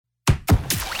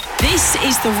This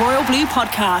is the Royal Blue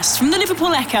Podcast from the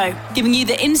Liverpool Echo, giving you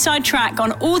the inside track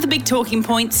on all the big talking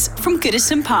points from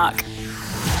Goodison Park.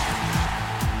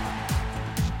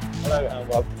 Hello and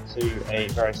welcome to a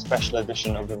very special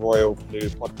edition of the Royal Blue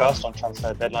Podcast on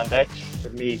Transfer Deadline Day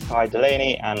with me,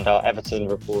 Dele, and our Everton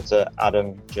reporter,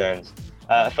 Adam Jones.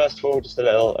 First of all, just a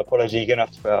little apology, you're going to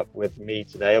have to put up with me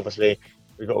today. Obviously,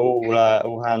 we've got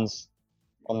all hands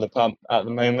on the pump at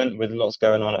the moment with lots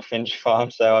going on at Finch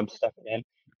Farm, so I'm stepping in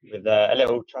with a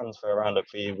little transfer roundup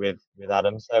for you with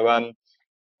Adam. So,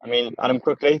 Adam,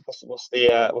 quickly, what's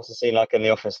the scene like in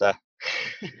the office there?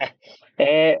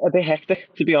 A bit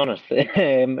hectic, to be honest.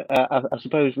 I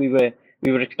suppose we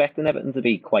were expecting Everton to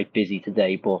be quite busy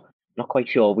today, but not quite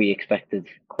sure we expected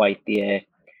quite the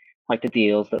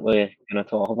deals that we're going to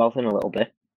talk about in a little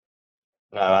bit.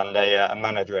 No, and a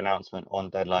manager announcement on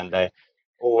deadline day,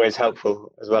 always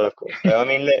helpful as well, of course. So,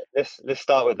 let's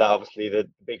start with that. Obviously, the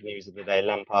big news of the day: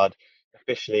 Lampard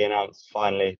officially announced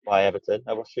finally by Everton.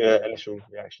 What's your initial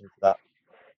reaction to that?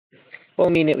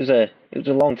 Well, it was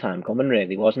a long time coming,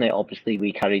 really, wasn't it? Obviously,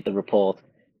 we carried the report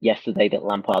yesterday that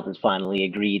Lampard has finally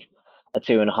agreed a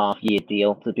 2.5-year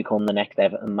deal to become the next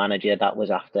Everton manager. That was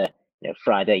after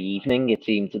Friday evening. It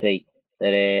seemed to be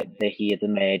that he had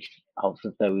emerged out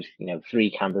of those 3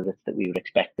 candidates that we were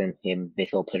expecting, him,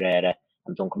 Vital, Pereira,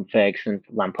 and Duncan Ferguson.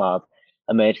 Lampard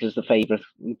emerged as the favourite,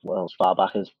 well, as far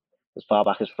back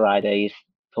as Friday's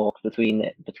talks between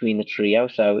the trio.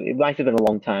 So it might have been a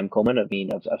long time coming.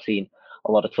 I've seen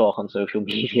a lot of talk on social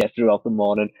media throughout the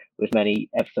morning with many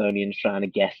Evertonians trying to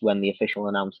guess when the official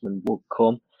announcement would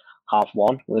come.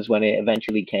 1:30 was when it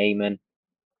eventually came, and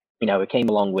it came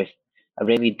along with a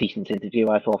really decent interview,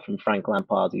 I thought, from Frank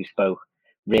Lampard, who spoke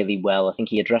really well. I think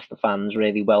he addressed the fans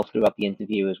really well throughout the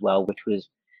interview as well, which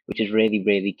is really,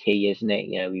 really key, isn't it?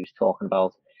 He was talking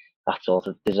about that sort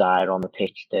of desire on the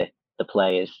pitch that the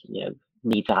players,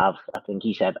 need to have. I think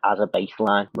he said as a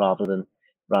baseline rather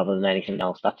than anything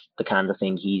else. That's the kind of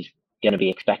thing he's going to be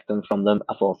expecting from them.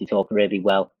 I thought he talked really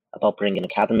well about bringing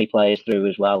academy players through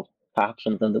as well. Perhaps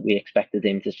something that we expected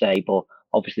him to say, but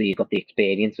obviously he's got the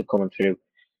experience of coming through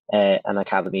an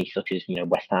academy such as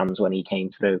West Ham's when he came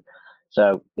through.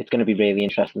 So it's going to be really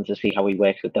interesting to see how he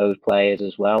works with those players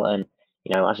as well. And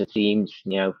as it seems,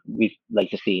 we've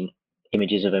later seen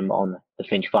images of him on the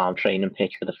Finch Farm training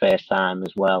pitch for the first time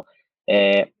as well.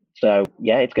 So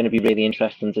it's going to be really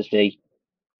interesting to see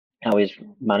how his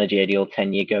managerial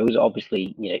tenure goes.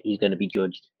 Obviously, he's going to be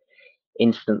judged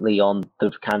instantly on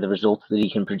the kind of results that he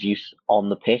can produce on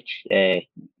the pitch.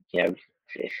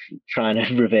 If trying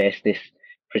to reverse this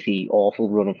pretty awful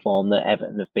run of form that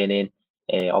Everton have been in.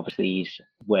 Obviously, he's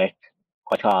worked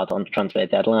quite hard on transfer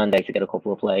deadline day to get a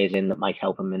couple of players in that might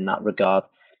help him in that regard,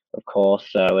 of course.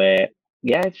 So,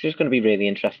 it's just going to be really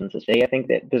interesting to see. I think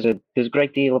that there's a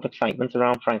great deal of excitement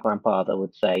around Frank Lampard, I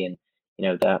would say, and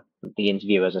that the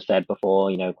interview, as I said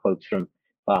before, quotes from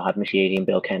Farhad Mashiri and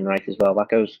Bill Kenwright as well. That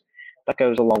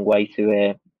goes a long way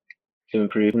to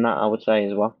improving that, I would say,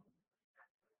 as well.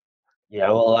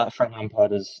 Yeah, well, Frank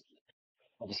Lampard has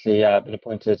obviously been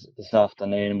appointed this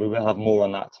afternoon. We will have more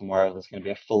on that tomorrow. There's going to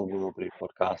be a full Royal Blue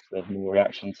podcast with more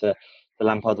reaction to the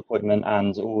Lampard appointment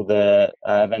and all the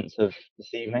events of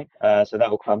this evening. So that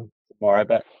will come tomorrow.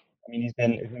 But he's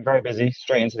been very busy,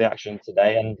 straight into the action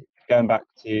today. And going back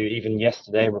to even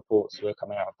yesterday, reports were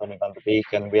coming out of Donny van de Beek,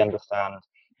 and we understand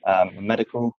a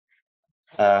medical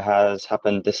has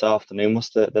happened this afternoon.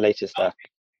 What's the latest there?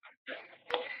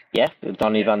 Yeah,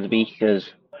 Donny van de Beek has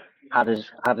had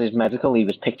his medical. He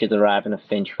was pictured arriving at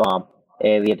Finch Farm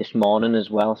earlier this morning as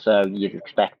well. So you'd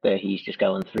expect that he's just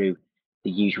going through the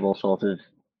usual sort of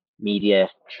media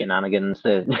shenanigans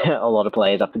that a lot of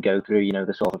players have to go through,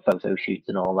 the sort of photo shoots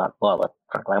and all that. Well,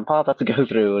 Frank Lampard had to go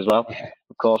through as well,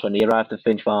 of course, when he arrived at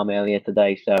Finch Farm earlier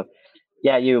today. So,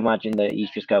 you imagine that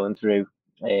he's just going through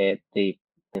the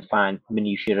fine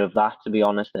minutiae of that, to be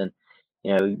honest. And,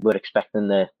 we're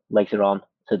expecting later on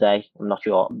today, I'm not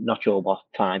sure what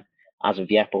time as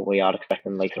of yet, but we are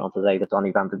expecting later on today that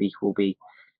Donny van de Beek will be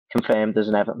confirmed as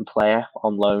an Everton player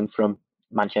on loan from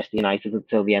Manchester United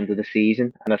until the end of the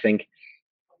season. And I think,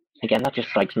 again, that just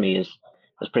strikes me as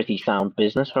pretty sound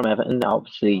business from Everton.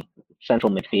 Obviously,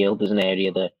 central midfield is an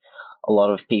area that a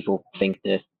lot of people think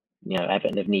that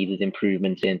Everton have needed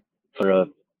improvements in for a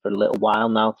little while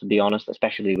now, to be honest,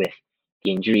 especially with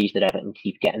the injuries that Everton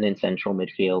keep getting in central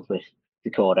midfield, with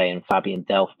Decore and Fabian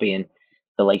Delph being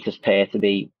the latest pair to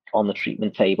be on the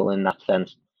treatment table in that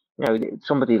sense.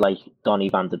 Somebody like Donny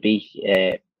van de Beek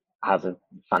has a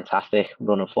fantastic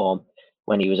run of form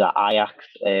when he was at Ajax.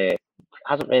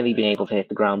 Hasn't really been able to hit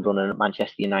the ground running at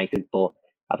Manchester United, but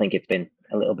I think it's been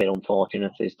a little bit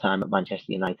unfortunate his time at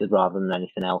Manchester United rather than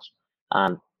anything else.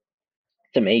 And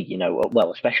to me,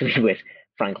 well, especially with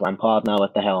Frank Lampard now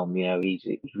at the helm,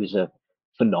 he was a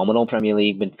phenomenal Premier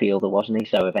League midfielder, wasn't he?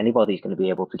 So if anybody's going to be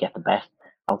able to get the best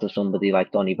out of somebody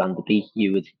like Donny van de Beek,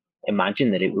 you would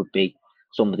imagine that it would be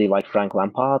somebody like Frank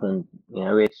Lampard, and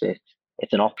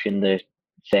it's an option that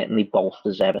certainly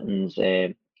bolsters Everton's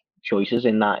choices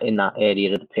in that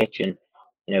area of the pitch, and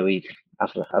we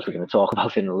as we're going to talk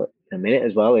about in a minute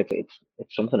as well, it's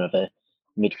something of a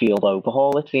midfield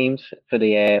overhaul, it seems, for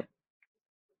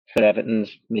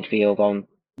Everton's midfield on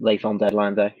late on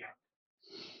deadline day.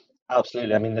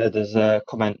 Absolutely. I mean, there's a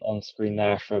comment on screen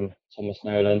there from Thomas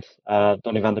Noland.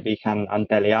 Donny van de Beek and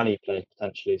Dele Alli play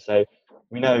potentially. So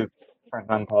we know Frank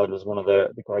Lampard was one of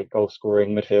the great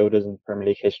goal-scoring midfielders in Premier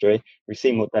League history. We've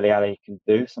seen what Dele Alli can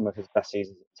do. Some of his best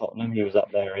seasons at Tottenham, he was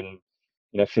up there in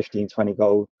 15, 20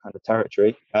 goal kind of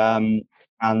territory.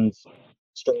 And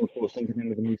strong reports thinking him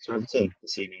with a move to Everton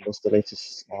this evening. What's the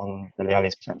latest on Dele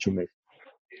Alli's potential move?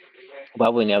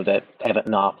 Well, we know that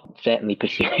Everton are certainly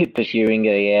pursuing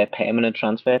a permanent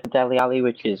transfer to Dele Alli,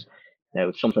 which is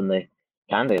something that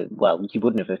you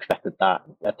wouldn't have expected that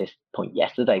at this point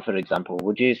yesterday, for example,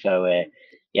 would you? So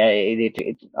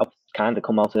it's kind of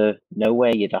come out of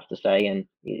nowhere, you'd have to say, and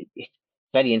it's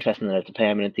very interesting that it's a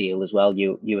permanent deal as well.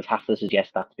 You would have to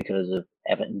suggest that's because of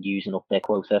Everton using up their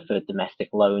quota for domestic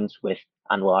loans, with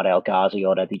Anwar El Ghazi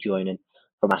already joining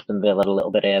from Aston Villa a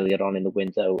little bit earlier on in the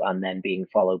window, and then being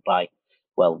followed by,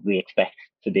 well, we expect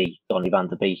to be Donny van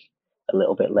de Beek a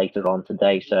little bit later on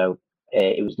today. So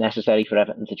it was necessary for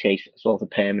Everton to chase a sort of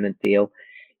permanent deal.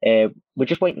 We're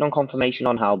just waiting on confirmation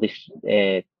on how this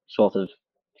sort of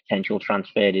potential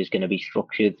transfer is going to be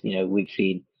structured. We've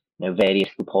seen various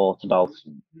reports about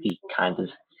the kind of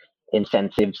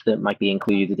incentives that might be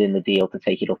included in the deal to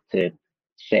take it up to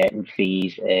certain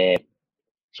fees.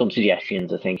 Some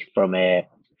suggestions, I think, from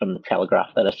the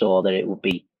Telegraph that I saw, that it would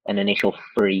be an initial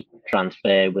free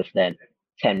transfer with then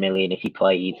 10 million if he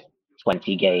played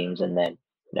 20 games, and then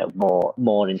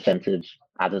more incentives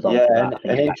added on to that. I think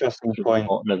an interesting point.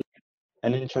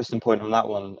 An interesting point on that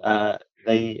one.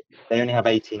 They only have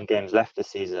 18 games left this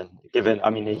season. Given, I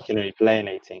mean, he can only play in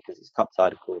 18 because it's cup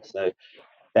side, of course. So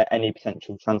any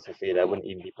potential transfer fee there wouldn't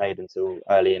even be paid until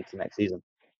early into next season.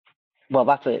 Well,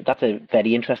 that's a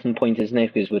very interesting point, isn't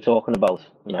it? Because we're talking about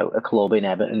a club in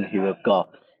Everton who have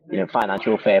got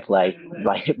financial fair play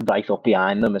right up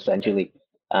behind them, essentially,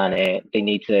 and they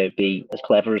need to be as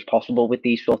clever as possible with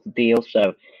these sorts of deals.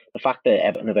 So the fact that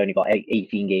Everton have only got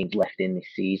 18 games left in this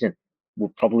season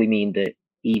would probably mean that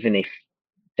even if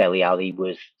Dele Alli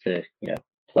was to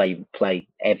play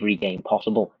every game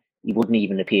possible, he wouldn't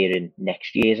even appear in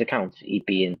next year's accounts. He'd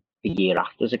be in the year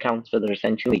after's accounts. So they're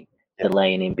essentially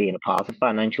delaying him being a part of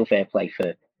financial fair play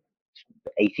for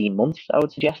 18 months, I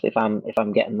would suggest, if I'm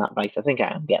getting that right. I think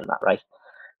I am getting that right.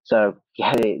 So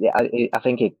yeah, I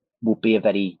think it would be a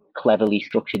very cleverly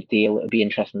structured deal. It'd be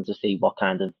interesting to see what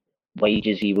kind of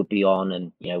wages he would be on,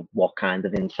 and what kind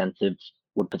of incentives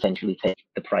would potentially take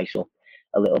the price up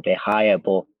a little bit higher.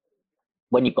 But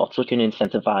when you've got such an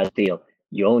incentivized deal,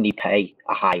 you only pay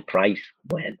a high price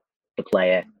when the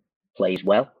player plays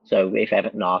well. So if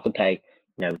Everton are to pay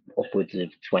upwards of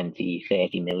 20,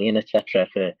 30 million, etc.,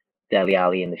 for Dele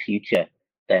Alli in the future,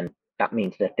 then that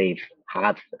means that they've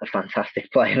had a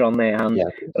fantastic player on their hands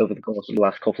over the course of the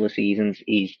last couple of seasons.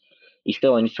 He's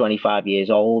still only 25 years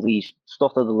old. He's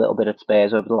stuttered a little bit at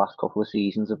Spurs over the last couple of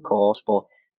seasons, of course, but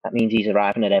that means he's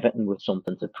arriving at Everton with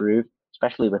something to prove,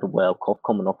 especially with the World Cup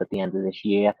coming up at the end of this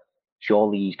year.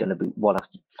 Surely he's going to want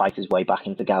to fight his way back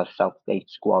into Gareth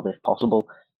Southgate's squad if possible.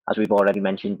 As we've already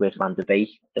mentioned with Van de Beek,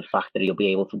 the fact that he'll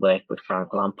be able to work with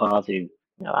Frank Lampard, who,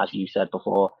 as you said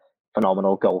before,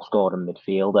 phenomenal goal-scoring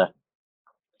midfielder.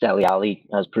 Dele Alli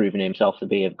has proven himself to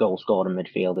be a goal-scoring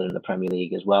midfielder in the Premier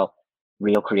League as well.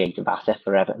 Real creative asset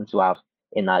for Everton to have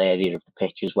in that area of the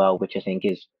pitch as well, which I think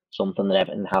is something that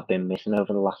Everton have been missing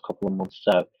over the last couple of months.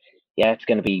 So, yeah, it's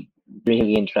going to be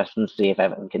really interesting to see if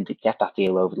Everton can get that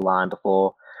deal over the line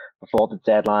before the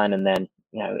deadline, and then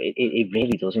it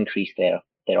really does increase their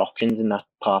options in that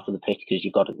part of the pitch, because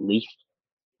you've got at least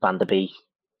Van de Beek,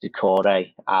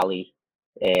 Doucouré, Alli,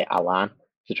 Allan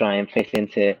to try and fit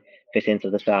into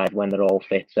the side when they're all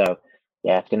fit. So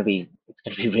yeah, it's going to be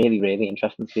really, really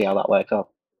interesting to see how that works out.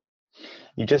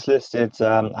 You just listed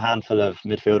a handful of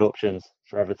midfield options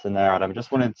for Everton there, Adam.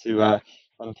 Just wanted to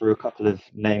run through a couple of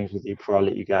names with you before I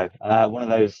let you go. One of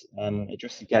those,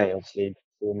 Idrissa Gueye, obviously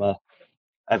former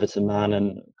Everton man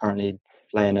and currently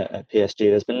playing at PSG.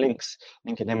 There's been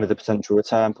linking him with a potential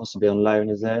return, possibly on loan.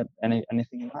 Is there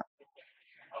anything in that?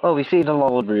 Well, we've seen a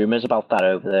lot of rumours about that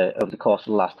over the course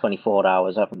of the last 24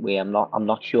 hours, haven't we? I'm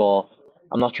not sure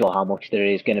how much there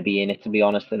is going to be in it. To be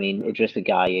honest, I mean, Idrissa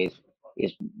Gueye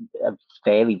is a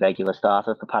fairly regular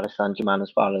starter for Paris Saint-Germain,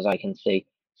 as far as I can see.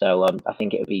 So I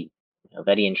think it would be a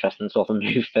very interesting sort of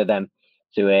move for them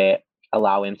to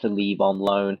allow him to leave on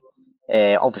loan.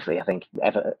 Obviously, I think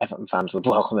Everton fans would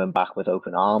welcome him back with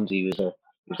open arms. He was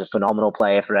a phenomenal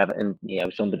player for Everton. You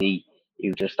know, somebody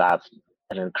who just had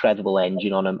an incredible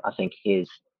engine on him. I think his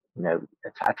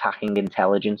attacking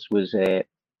intelligence was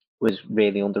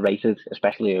really underrated,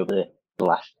 especially over the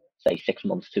last, say, 6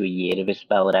 months to a year of his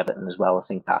spell at Everton as well. I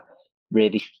think that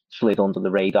really slid under the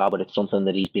radar, but it's something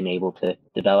that he's been able to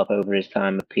develop over his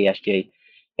time at PSG.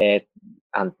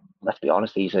 And let's be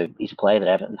honest, he's a player that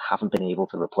Everton haven't been able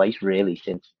to replace really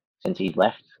since he's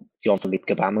left.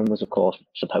 Jean-Philippe Gbamin was, of course,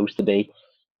 supposed to be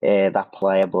that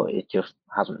player, but it just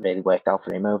hasn't really worked out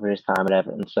for him over his time at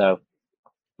Everton. So,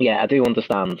 yeah, I do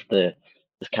understand this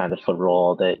kind of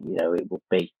furore that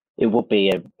it would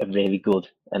be a really good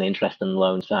and interesting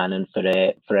loan signing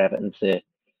for Everton to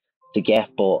get,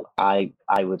 but I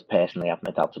would personally have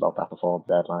my doubts about that before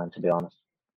the deadline, to be honest.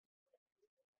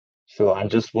 Sure,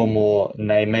 and just one more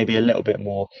name, maybe a little bit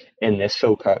more in this.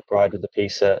 Phil Kirkbride with the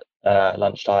piece at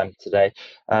lunchtime today.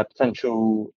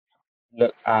 Potential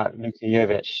look at Luka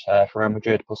Jovic for Real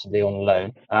Madrid, possibly on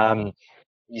loan.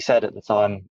 You said at the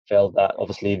time, Phil, that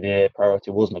obviously the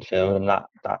priority was midfield, and that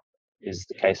is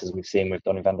the case as we've seen with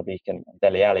Donny van der Beek and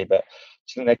Dele Alli. But do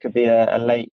you think there could be a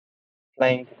late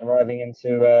plane arriving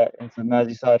into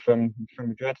Merseyside from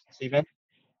Madrid this evening?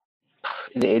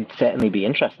 It'd certainly be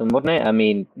interesting, wouldn't it? I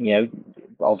mean,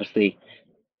 obviously,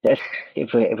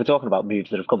 if we're talking about moves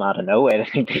that have come out of nowhere, I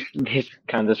think this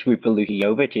kind of swoop for Luka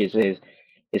Jovic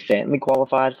is certainly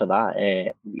qualified for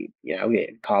that.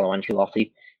 Carlo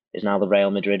Ancelotti is now the Real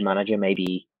Madrid manager.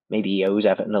 Maybe he owes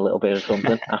Everton a little bit of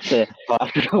something after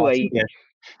the way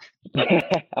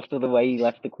after the way he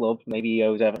left the club. Maybe he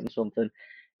owes Everton something.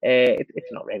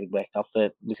 It's not really worked out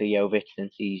for Luka Jovic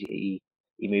since he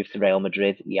moved to Real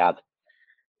Madrid. He had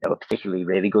a particularly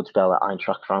really good spell at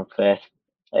Eintracht Frankfurt,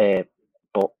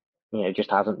 but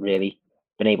just hasn't really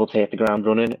been able to hit the ground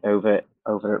running over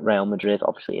at Real Madrid.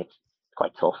 Obviously, it's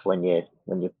quite tough when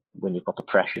you've got the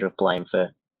pressure of playing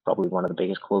for probably one of the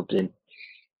biggest clubs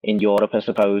in Europe, I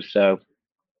suppose. So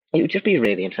it would just be a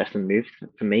really interesting move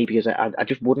for me, because I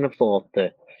just wouldn't have thought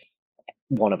that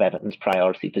one of Everton's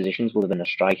priority positions would have been a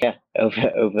striker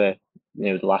over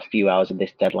the last few hours of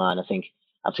this deadline. I think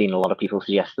I've seen a lot of people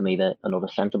suggest to me that another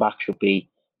centre back should be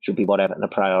what Everton are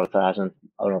prioritising,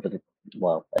 or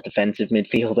a defensive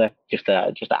midfielder, just to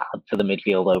add to the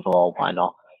midfield overall. Why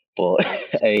not? But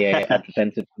a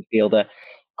defensive midfielder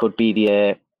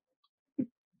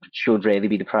should really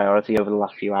be the priority over the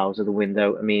last few hours of the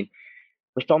window. I mean,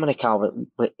 with Dominic Calvert,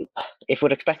 if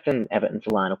we're expecting Everton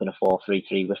to line up in a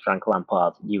 4-3-3 with Frank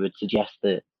Lampard, you would suggest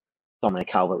that Dominic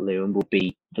Calvert-Lewin would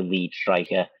be the lead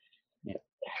striker. Yeah.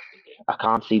 I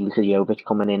can't see Luka Jovic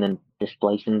coming in and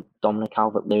displacing Dominic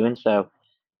Calvert-Lewin, so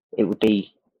it would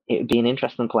be an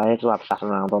interesting player to have sat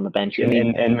around on the bench. I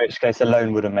mean, in which case, a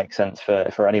loan wouldn't make sense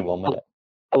for anyone, would it?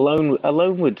 A loan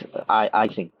would, I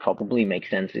think, probably make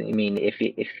sense. I mean, if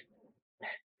you'd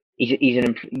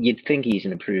think he's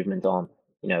an improvement on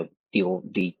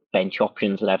the bench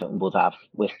options that Everton would have,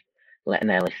 with letting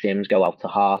Ellis Sims go out to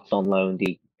Hearts on loan.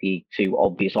 The two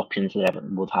obvious options that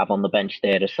Everton would have on the bench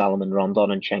there are Salomon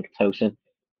Rondon and Cenk Tosun.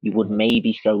 You would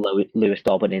maybe throw Lewis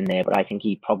Dobbin in there, but I think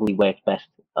he probably works best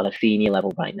at a senior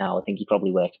level right now. I think he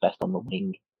probably works best on the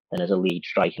wing than as a lead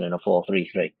striker in a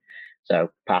 4-3-3.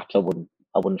 So perhaps I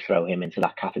wouldn't throw him into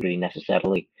that category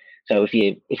necessarily. So if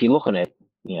you're looking at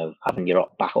having your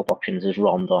backup options as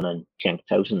Rondon and Cenk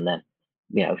Tosun, then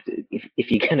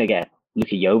if you're gonna get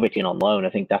Luka Jovic in on loan, I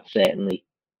think that's certainly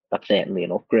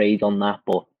an upgrade on that.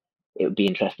 But it would be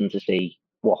interesting to see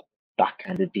what that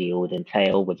kind of deal would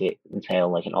entail. Would it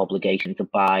entail like an obligation to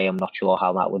buy? I'm not sure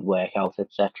how that would work out,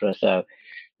 etc. So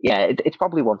yeah, it's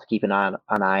probably one to keep an eye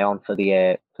on for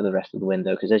the rest of the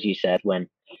window, because as you said, when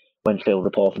Phil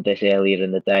reported this earlier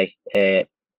in the day,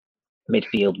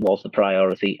 midfield was the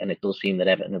priority, and it does seem that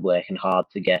Everton are working hard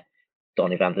to get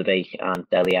Donny van der Beek and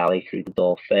Dele Alli through the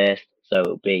door first.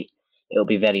 So it'll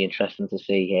be very interesting to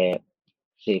see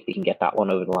if we can get that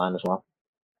one over the line as well.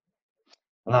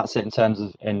 And that's it in terms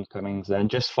of incomings. Then,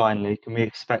 just finally, can we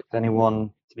expect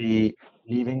anyone to be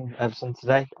leaving Everton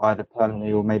today, either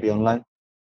permanently or maybe on loan?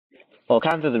 Well,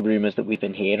 kind of the rumours that we've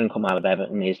been hearing come out of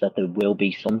Everton is that there will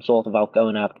be some sort of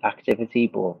outgoing activity,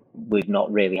 but we've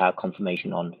not really had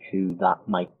confirmation on who that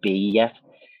might be yet.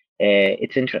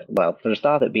 It's interesting. Well, for a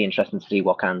start, it'd be interesting to see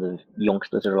what kind of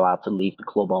youngsters are allowed to leave the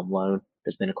club on loan.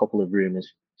 There's been a couple of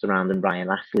rumours surrounding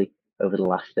Ryan Astley over the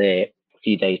last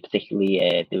few days,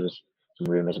 particularly. There was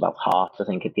some rumours about Hart, I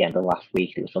think, at the end of last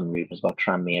week. There were some rumours about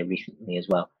Tranmere recently as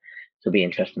well. So it'll be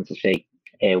interesting to see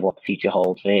what the future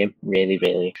holds for him. Really,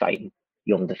 really exciting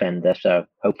young defender. So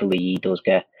hopefully he does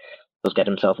get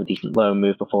himself a decent loan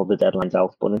move before the deadline's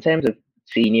out. But in terms of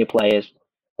senior players,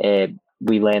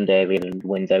 we learned earlier in the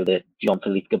window that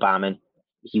Jean-Philippe Gbamin,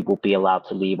 he will be allowed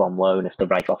to leave on loan if the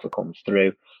right offer comes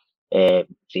through.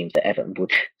 Seems that Everton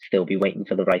would still be waiting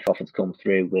for the right offer to come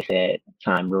through with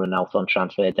time running out on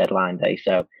transfer deadline day.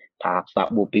 So perhaps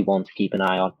that would be one to keep an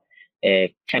eye on.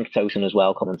 Cenk Tosun as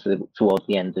well, coming towards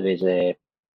the end of his deal.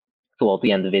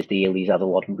 He's had a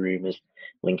lot of rumours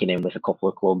linking in with a couple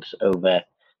of clubs over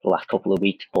the last couple of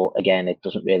weeks, but again, it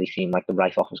doesn't really seem like the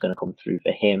right offer is going to come through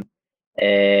for him.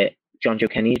 John Joe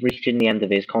Kenny's reaching the end of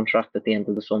his contract at the end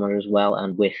of the summer as well,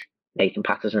 and with Nathan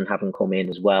Patterson having come in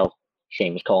as well,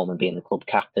 Seamus Coleman being the club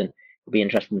captain, it'll be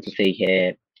interesting to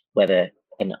see whether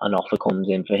an offer comes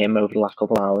in for him over the last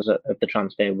couple of hours of the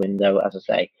transfer window, as I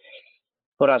say.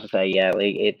 Yeah,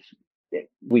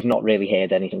 we've not really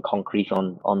heard anything concrete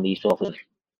on these sort of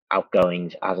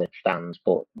outgoings as it stands,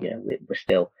 but we're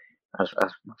still, as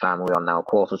family on now,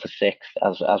 6:15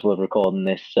 as we're recording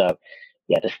this. So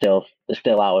yeah, there's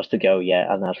still hours to go.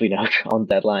 Yeah, and as we know, on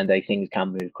deadline day things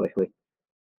can move quickly.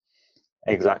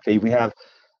 Exactly. We have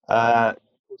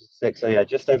 6, so yeah,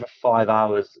 just over 5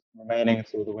 hours remaining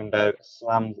until the window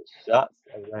slams shut,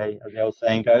 as the old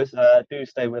saying goes. Do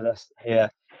stay with us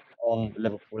here on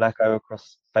Liverpool Echo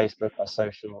across Facebook, our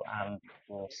social, and of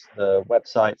course the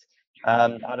website.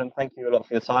 Adam, thank you a lot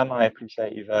for your time. I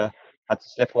appreciate you've had to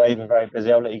slip away. You've been very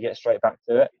busy. I'll let you get straight back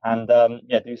to it. And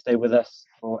do stay with us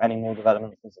for any more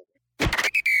developments.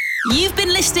 You've been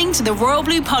listening to the Royal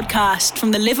Blue podcast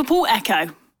from the Liverpool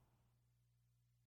Echo.